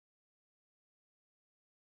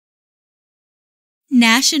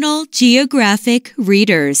National Geographic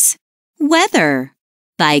Readers. Weather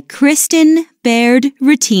by Kristen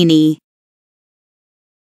Baird-Rattini.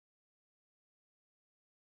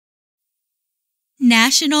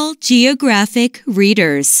 National Geographic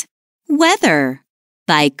Readers. Weather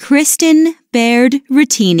by Kristen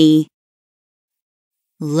Baird-Rattini.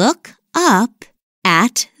 Look up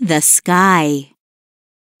at the sky.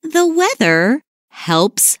 The weather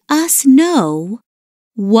helps us know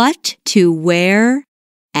what to wear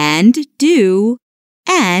and do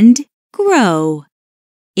and grow.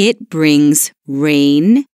 It brings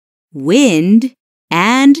rain, wind,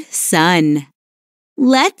 and sun.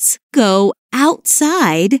 Let's go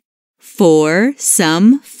outside for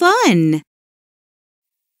some fun.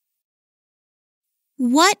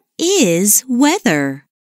 What is weather?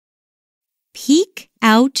 Peek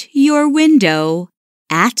out your window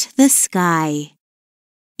at the sky.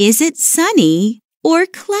 Is it sunny or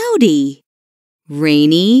cloudy?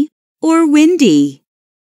 Rainy or windy?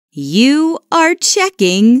 You are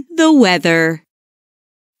checking the weather.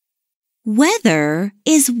 Weather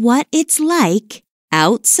is what it's like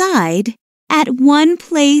outside at one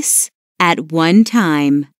place at one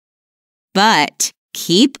time. But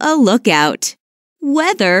keep a lookout.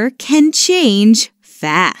 Weather can change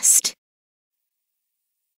fast.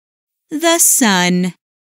 The sun.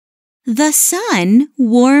 The sun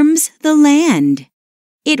warms the land.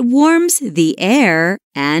 It warms the air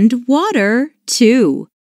and water, too.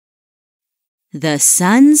 The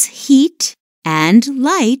sun's heat and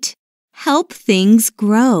light help things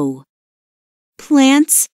grow.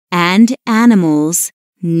 Plants and animals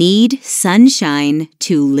need sunshine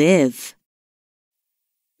to live.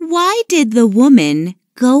 Why did the woman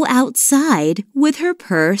go outside with her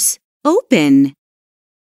purse open?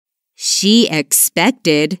 She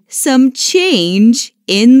expected some change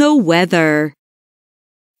in the weather.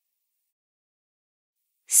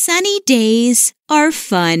 Sunny days are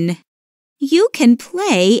fun. You can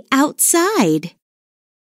play outside.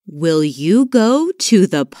 Will you go to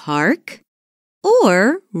the park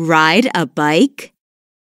or ride a bike?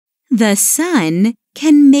 The sun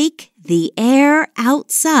can make the air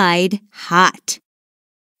outside hot.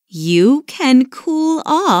 You can cool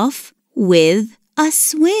off with a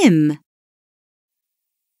swim.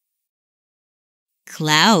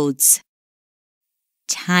 Clouds.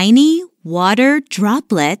 Tiny water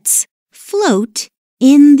droplets float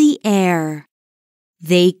in the air.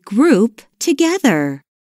 They group together.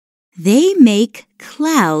 They make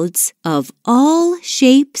clouds of all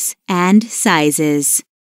shapes and sizes.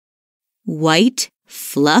 White,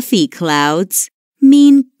 fluffy clouds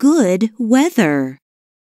mean good weather.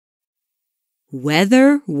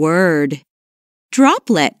 Weather word.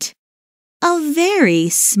 Droplet. A very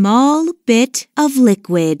small bit of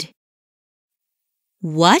liquid.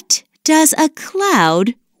 What does a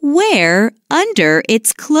cloud wear under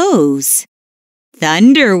its clothes?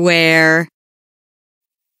 Thunderwear.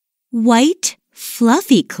 White,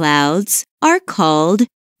 fluffy clouds are called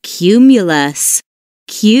cumulus.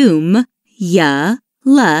 Cumulus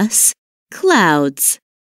clouds.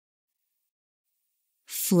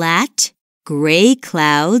 Flat, gray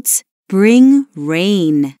clouds bring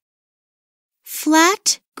rain.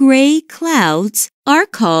 Flat, gray clouds are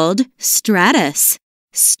called stratus.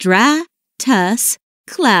 Stratus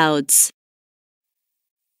clouds.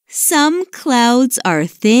 Some clouds are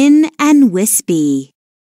thin and wispy.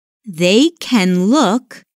 They can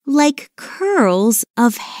look like curls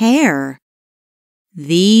of hair.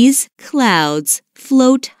 These clouds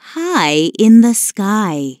float high in the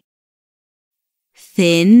sky.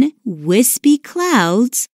 Thin, wispy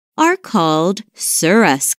clouds are called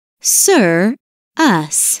cirrus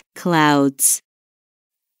clouds.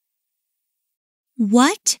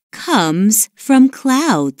 What comes from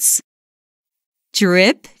clouds?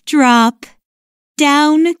 Drip, drop.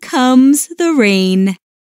 Down comes the rain.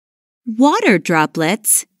 Water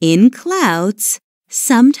droplets in clouds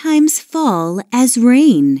sometimes fall as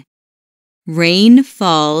rain. Rain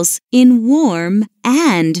falls in warm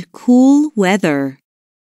and cool weather.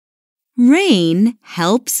 Rain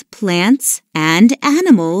helps plants and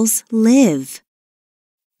animals live.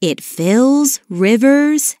 It fills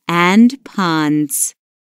rivers and ponds.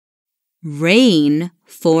 Rain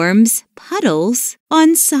forms puddles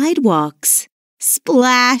on sidewalks.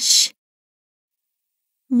 Splash!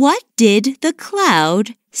 What did the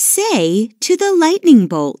cloud say to the lightning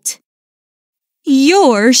bolt?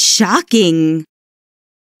 You're shocking!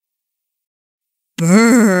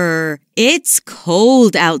 Brr! It's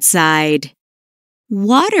cold outside.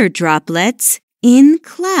 Water droplets in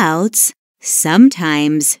clouds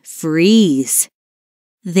sometimes freeze.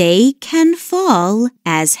 They can fall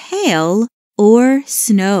as hail or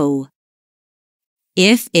snow.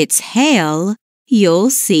 If it's hail, you'll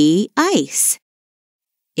see ice.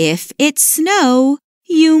 If it's snow,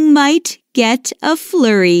 you might get a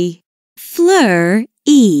flurry.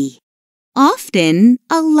 Flur-E. Often,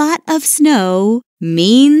 a lot of snow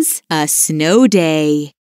means a snow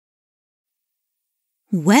day.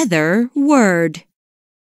 Weather word.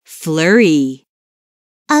 Flurry.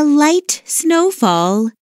 A light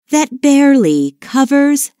snowfall that barely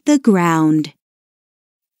covers the ground.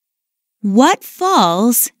 What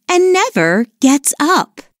falls and never gets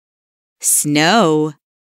up? Snow.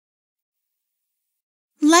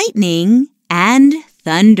 Lightning and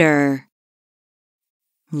thunder.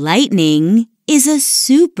 Lightning is a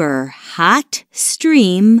super hot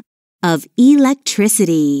stream of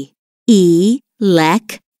electricity.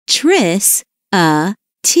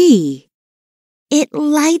 E-lec-tris-a-T. It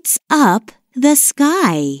lights up the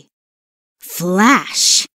sky.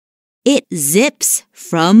 Flash. It zips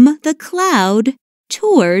from the cloud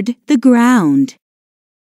toward the ground.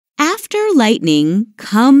 After lightning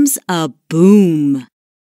comes a boom.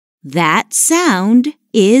 That sound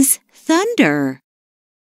is thunder.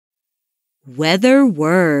 Weather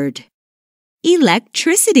word.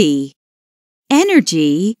 Electricity.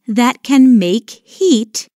 Energy that can make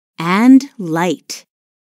heat and light.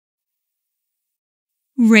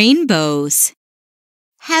 Rainbows.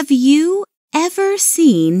 Have you ever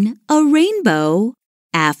seen a rainbow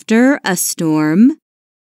after a storm?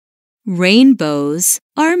 Rainbows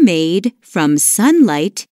are made from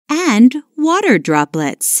sunlight and water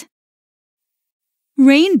droplets.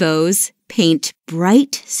 Rainbows paint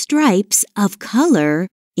bright stripes of color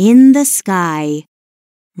in the sky.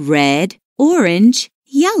 Red, orange,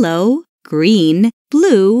 yellow, green,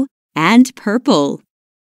 blue, and purple.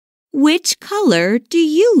 Which color do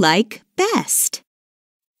you like best?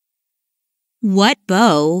 What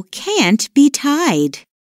bow can't be tied?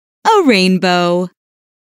 A rainbow.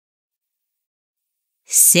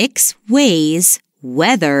 6 ways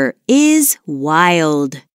weather is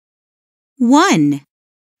wild. 1.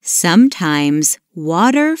 Sometimes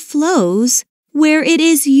water flows where it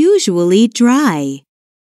is usually dry.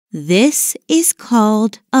 This is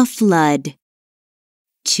called a flood.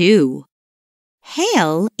 2.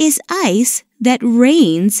 Hail is ice that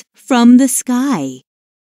rains from the sky.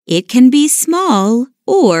 It can be small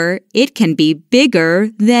or it can be bigger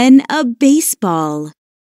than a baseball.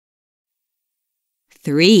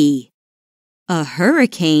 3. A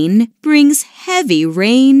hurricane brings heavy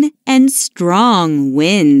rain and strong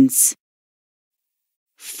winds.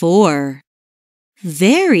 4.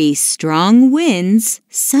 Very strong winds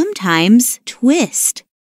sometimes twist.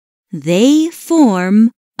 They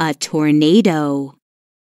form a tornado.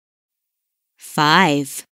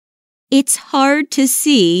 5. It's hard to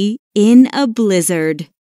see in a blizzard.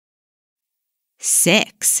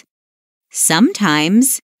 6.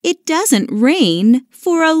 Sometimes it doesn't rain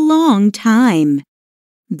for a long time.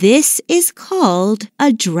 This is called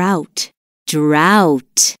a drought.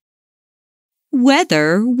 Drought.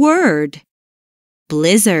 Weather word.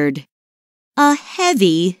 Blizzard. A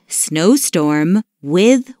heavy snowstorm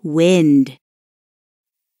with wind.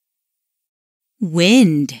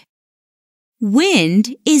 Wind.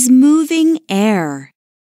 Wind is moving air.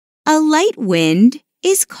 A light wind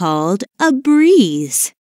is called a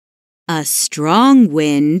breeze. A strong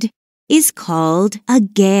wind is called a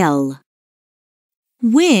gale.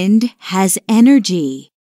 Wind has energy.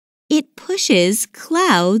 It pushes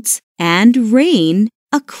clouds and rain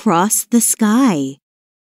across the sky.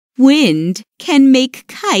 Wind can make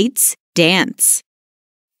kites dance.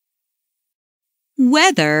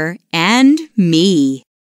 Weather and me.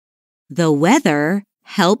 The weather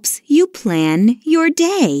helps you plan your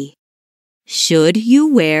day. Should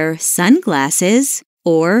you wear sunglasses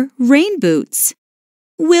or rain boots?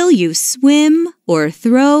 Will you swim or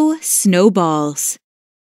throw snowballs?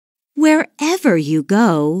 Wherever you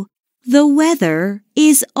go, the weather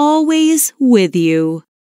is always with you.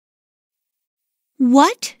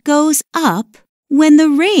 What goes up when the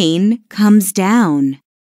rain comes down?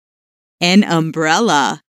 An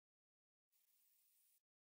umbrella.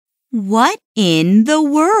 What in the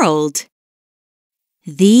world?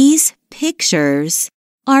 These pictures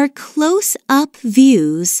are close-up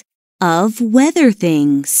views of weather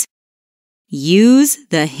things. Use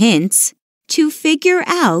the hints to figure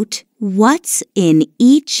out what's in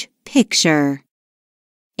each picture.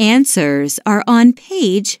 Answers are on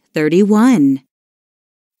page 31.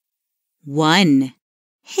 1.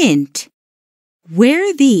 Hint.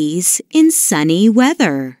 Wear these in sunny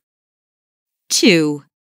weather. 2.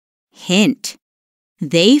 Hint.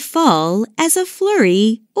 They fall as a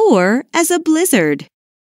flurry or as a blizzard.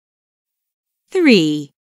 3.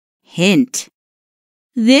 Hint.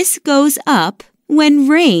 This goes up when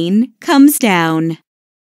rain comes down.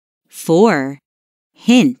 4.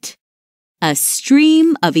 Hint. A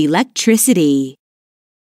stream of electricity.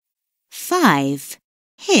 5.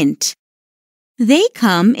 Hint. They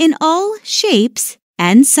come in all shapes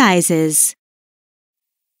and sizes.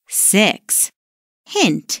 6.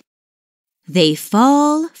 Hint. They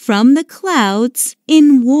fall from the clouds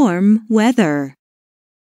in warm weather.